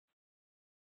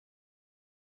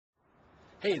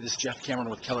Hey, this is Jeff Cameron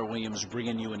with Keller Williams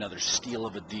bringing you another steal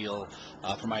of a deal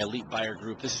for my elite buyer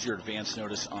group. This is your advance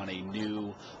notice on a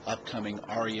new upcoming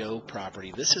REO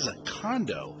property. This is a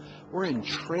condo. We're in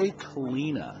Tre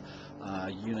Colina,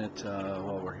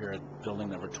 we're here at building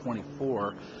number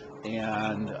 24,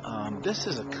 and this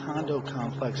is a condo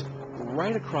complex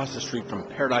right across the street from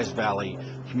Paradise Valley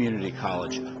Community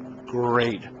College.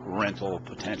 Great rental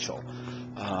potential.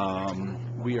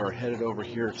 We are headed over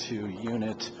here to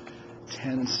unit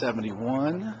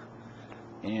 1071,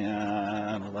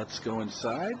 and let's go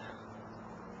inside.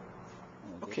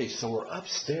 Okay, so we're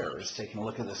upstairs taking a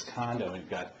look at this condo. We've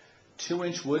got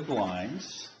 2-inch wood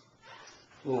blinds,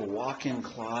 a little walk-in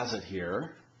closet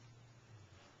here,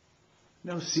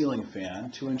 no ceiling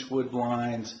fan, 2-inch wood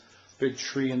blinds, big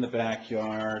tree in the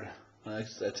backyard.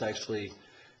 That's actually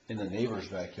in the neighbor's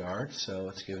backyard, so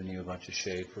it's giving you a bunch of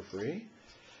shade for free.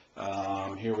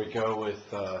 Here we go with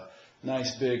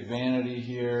nice big vanity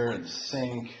here and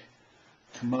sink,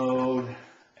 commode,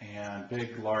 and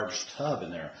big large tub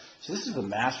in there. So this is the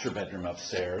master bedroom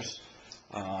upstairs.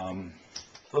 A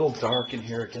little dark in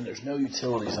here. Again, there's no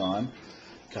utilities on.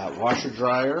 Got washer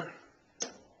dryer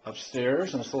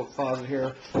upstairs and this little closet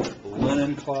here,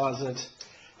 linen closet.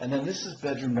 And then this is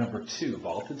bedroom number 2.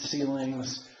 Vaulted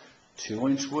ceilings,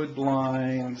 2-inch wood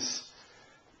blinds.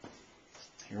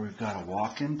 Here we've got a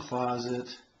walk-in closet.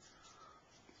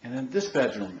 And then this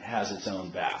bedroom has its own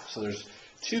bath. So there's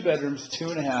 2 bedrooms,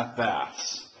 2.5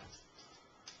 baths.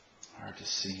 Hard to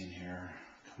see in here.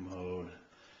 Commode.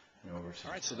 And over to.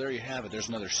 All right, so there you have it. There's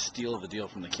another steal of the deal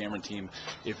from the Cameron team.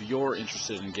 If you're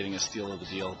interested in getting a steal of the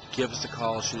deal, give us a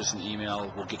call, shoot us an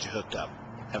email. We'll get you hooked up.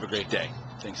 Have a great day.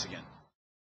 Thanks again.